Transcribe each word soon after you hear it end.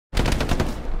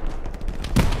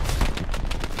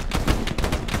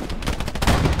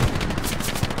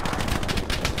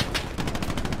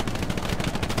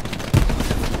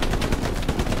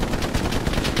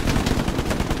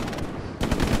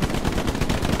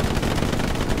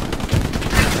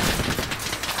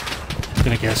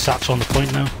get a satchel on the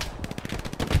point now.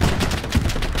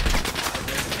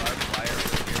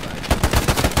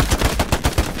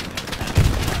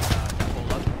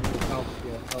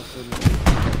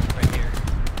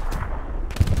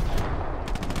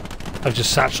 I've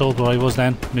just satcheled where I was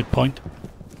then, midpoint.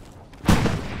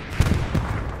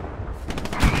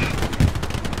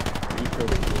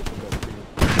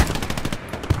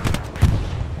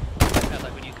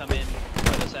 Like when you come in,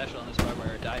 put a satchel on this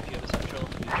armor or die if you have a satchel.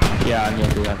 Yeah, I'm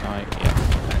gonna do that now. Yeah.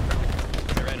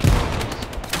 They're right on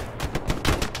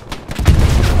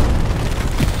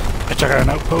I took out an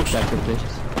outpost. Back to the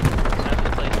place.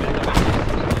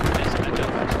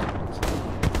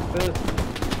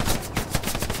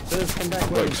 Come back.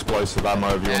 Got explosive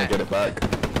ammo if you want to get it back.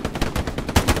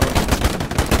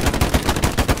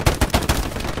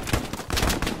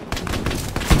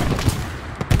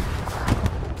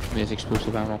 There's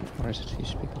explosive ammo. Where is it? He's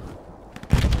speaking.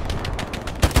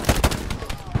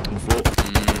 On the floor.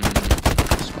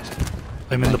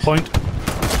 I'm in the point.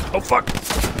 Oh fuck!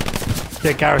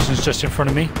 Yeah, Garrison's just in front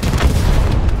of me.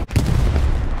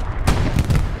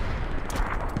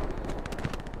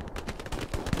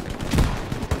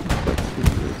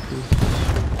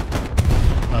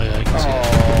 Oh yeah, I can see it.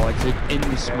 Oh, it's like in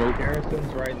the smoke.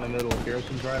 Garrison's right in the middle.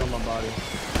 Garrison's right on my body.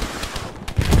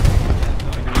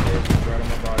 Garrison's right on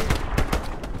my body.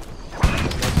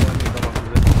 Don't let me come up to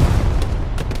this.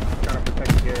 I'm trying to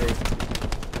protect Gary.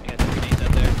 I got the grenades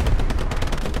out there.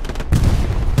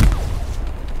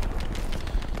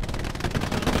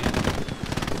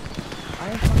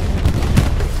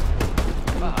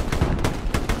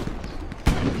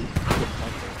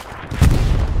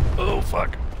 Oh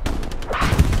fuck!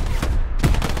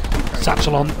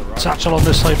 Satchel on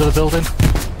this side of the building.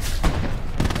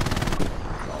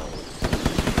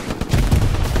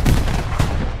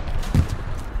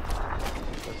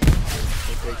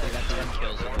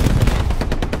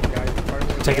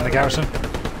 Taking the Garrison.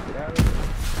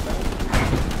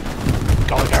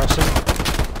 Got the Garrison.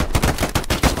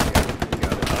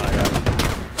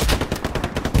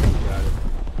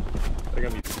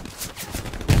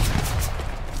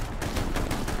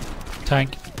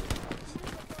 Tank.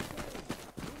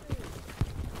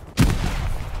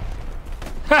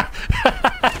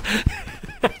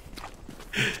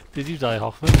 Did you die,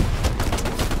 Hoffman?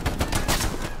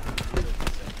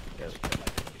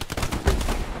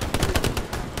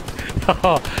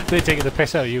 Oh, they're taking the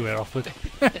piss out of you here, Hoffman.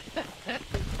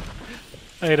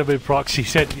 I had him in proxy,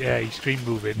 said, yeah, he stream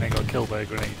moving, and then got killed by a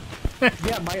grenade.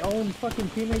 Yeah, my own fucking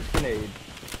teammate's grenade.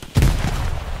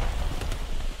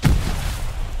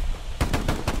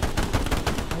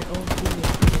 My own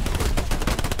teammate's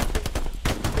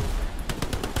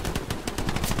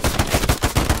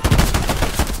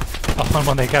Hoffman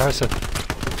on their Garrison.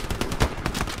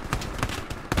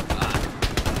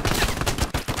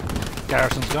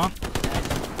 Garrison's gone.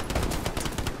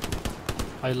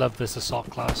 I love this assault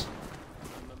class.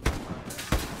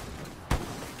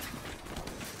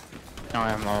 No,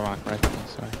 I'm all right.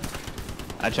 Sorry.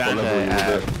 I tried to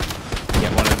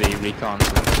get one of the recons.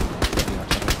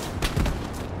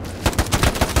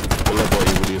 What level are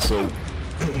you with the assault?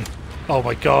 Oh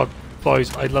my god,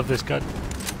 boys, I love this gun.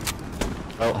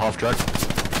 Oh, half track.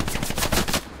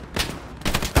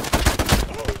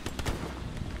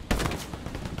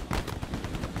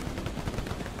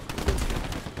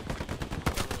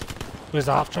 Where's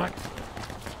the half track?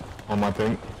 On my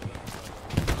ping.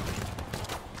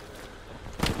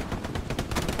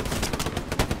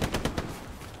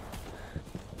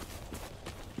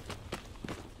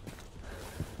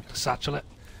 Satchel it.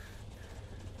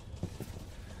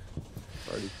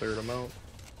 already cleared them out.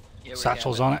 Yeah,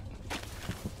 Satchel's on it.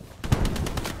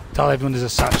 Tell everyone there's a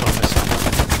satchel on this.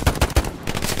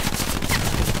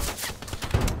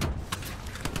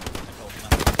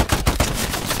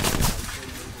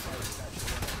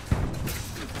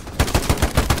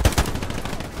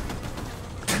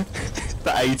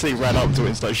 That AT ran up to it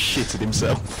and started shitting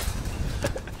himself.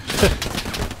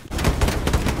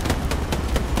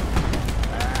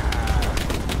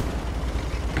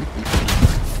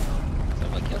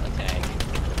 Someone kill the tank.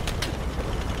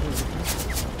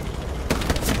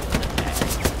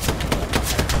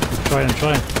 I'm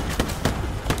trying.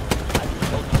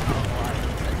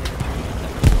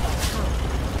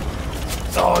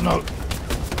 Oh no!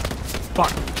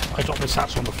 Fuck! I dropped my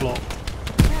satchel on the floor.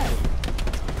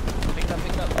 Pick it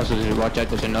up. Also, did you watch out?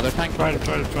 There's another tank. Try it. It's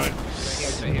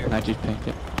right here. I just picked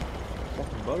it.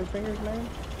 Fucking Butterfingers, man.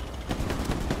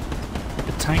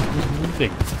 The tank was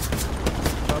moving.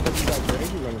 Sounds like you got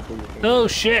grenades running through your fingers. No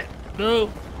shit! No!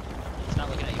 It's not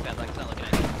looking at you, Bad Luck. It's not looking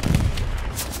at you.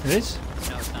 It is?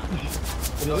 No, it's not.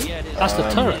 Oh yeah, it is. That's the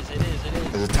turret. It is.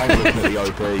 There's a tank looking at the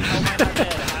OP. How am I not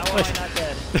dead? How am I not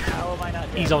dead? How am I not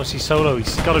dead? He's obviously solo.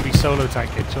 He's got to be solo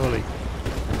tanking, surely. OP's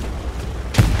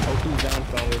down,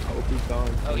 fellas. OP's down.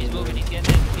 Oh, he's moving. He's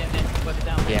getting in. He's getting in. Put it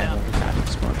down. Put it Yeah, down. no, he's out of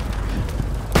the squad.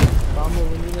 Bomb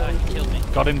moving, you know. He killed me.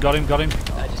 Got him, got him, got him.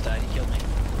 I just died. He killed me.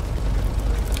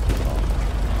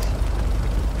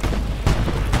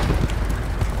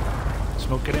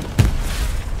 Smoke at him.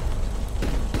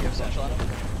 You have a satchel on him?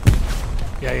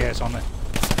 Yeah, yeah, it's on there.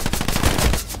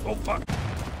 Oh, fuck.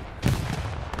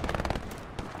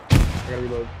 I gotta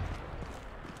reload.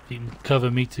 You can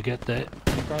cover me to get there.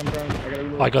 I'm trying. I gotta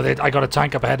reload. I got it. I got a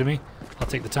tank up ahead of me. I'll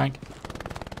take the tank.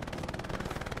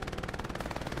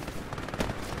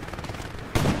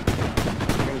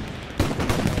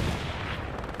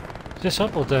 Is this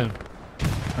up or down?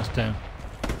 That's down.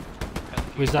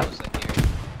 Where's that?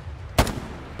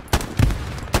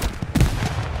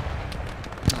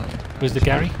 Where's the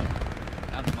Gary?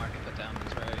 On the market, put down.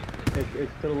 It's right.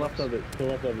 It's to the left of it. To the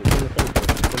left of it. To the circle.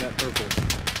 In that circle.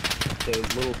 The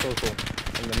little circle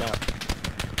in the map.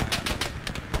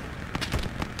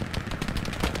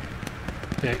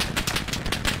 Okay.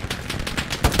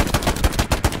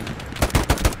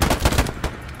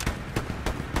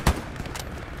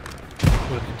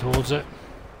 Working towards it.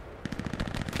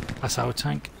 That's our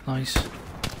tank. Nice.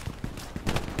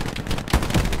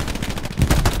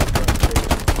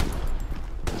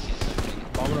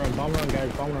 Bomb run,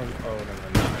 guys. Bomb run. Oh,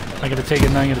 no. I gotta take it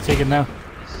now. I gotta take it now.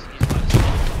 He's by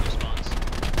the spawns.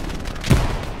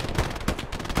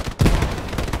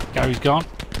 Gary's gone.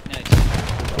 Nice.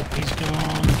 He's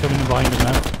gone. Coming in behind him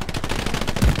now.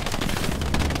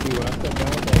 Dude, when I step down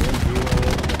with that MG all over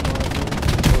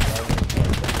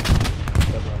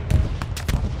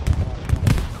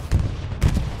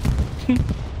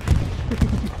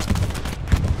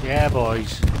the Yeah,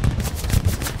 boys.